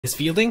His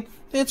fielding?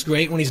 It's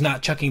great when he's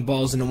not chucking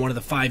balls into one of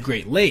the 5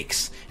 Great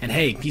Lakes. And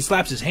hey, he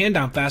slaps his hand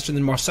down faster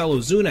than Marcelo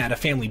Zuna at a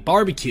family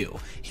barbecue.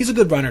 He's a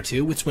good runner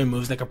too, with swim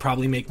moves that could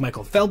probably make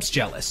Michael Phelps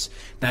jealous.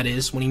 That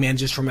is, when he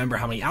manages to remember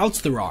how many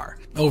outs there are.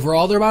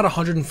 Overall, there are about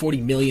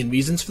 140 million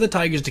reasons for the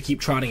Tigers to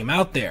keep trotting him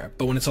out there,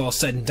 but when it's all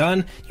said and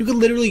done, you could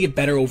literally get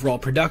better overall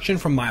production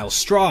from Miles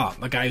Straw,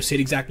 a guy who's hit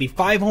exactly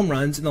 5 home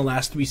runs in the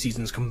last 3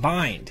 seasons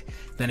combined.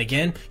 Then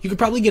again, you could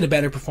probably get a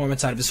better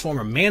performance out of his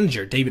former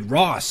manager, David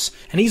Ross,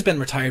 and he's been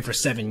retired for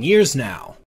 7 years now.